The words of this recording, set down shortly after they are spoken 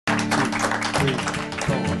3,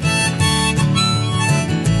 4.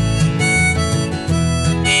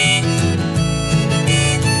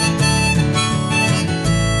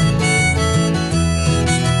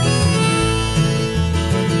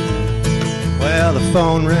 Well, the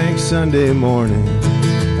phone rang Sunday morning,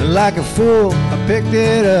 and like a fool, I picked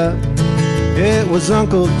it up. It was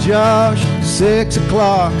Uncle Josh, 6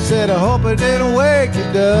 o'clock. Said, I hope I didn't wake you,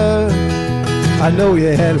 Doug. I know you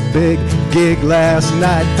had a big gig last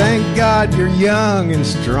night. Thank God you're young and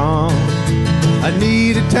strong. I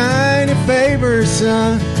need a tiny favor,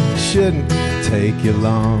 son. It shouldn't take you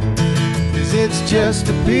long. 'Cause it's just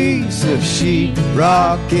a piece of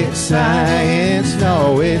sheetrock science.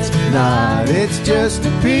 No, it's not. It's just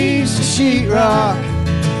a piece of sheetrock.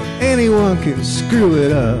 Anyone can screw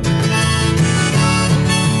it up.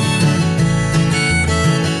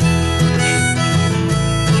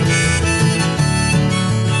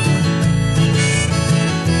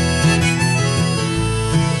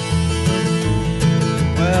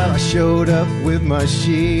 Well, I showed up with my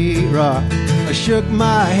sheetrock. I shook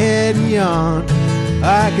my head and yawned.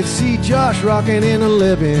 I could see Josh rocking in the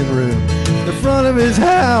living room. The front of his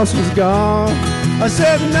house was gone. I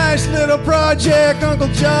said, nice little project, Uncle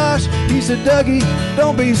Josh. He said, Dougie,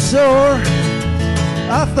 don't be sore.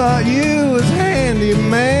 I thought you was handy,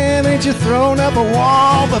 man. Ain't you thrown up a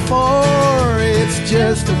wall before? It's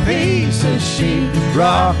just a piece of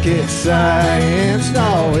sheetrock science.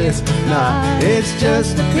 No, it's not. It's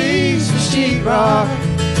just a piece of sheetrock.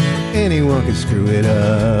 Anyone can screw it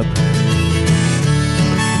up.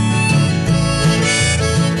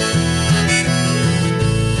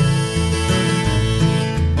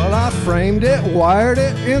 Well, I framed it, wired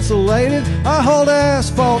it, insulated. I hauled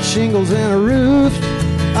asphalt shingles and a roof.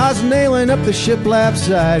 I was nailing up the shiplap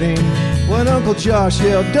siding when Uncle Josh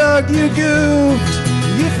yelled, Doug, you goofed.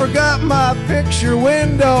 You forgot my picture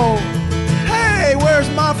window. Hey, where's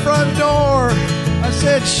my front door? I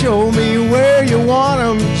said, show me where you want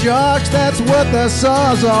 'em, Josh. That's what the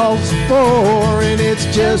Sawzall's for. And it's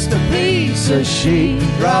just a piece of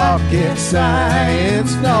sheetrock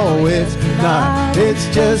science. No, it's not. It's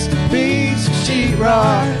just a piece of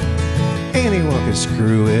sheetrock. Anyone can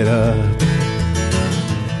screw it up.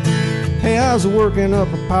 Hey, I was working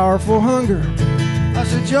up a powerful hunger. I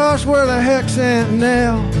said, Josh, where the heck's Aunt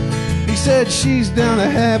Nell? He said, she's down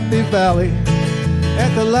at Happy Valley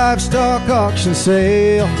at the livestock auction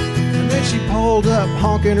sale. And then she pulled up,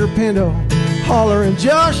 honking her pinto, hollering,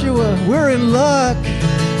 Joshua, we're in luck.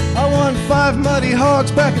 I won 5 muddy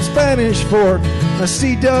hogs back in Spanish Fork. I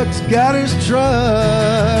see Doug's got his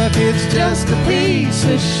truck. It's just a piece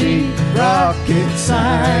of sheetrock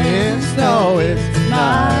science. No, it's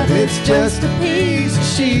not. It's just a piece of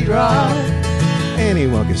sheetrock.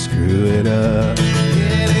 Anyone can screw it up.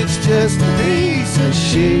 Yeah, it's just a piece of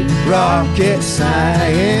sheetrock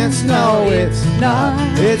science. No, it's not.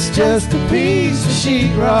 It's just a piece of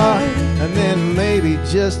sheetrock. And then maybe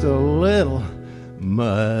just a little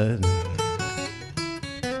mud.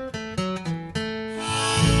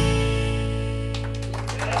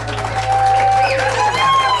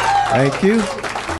 Thank you.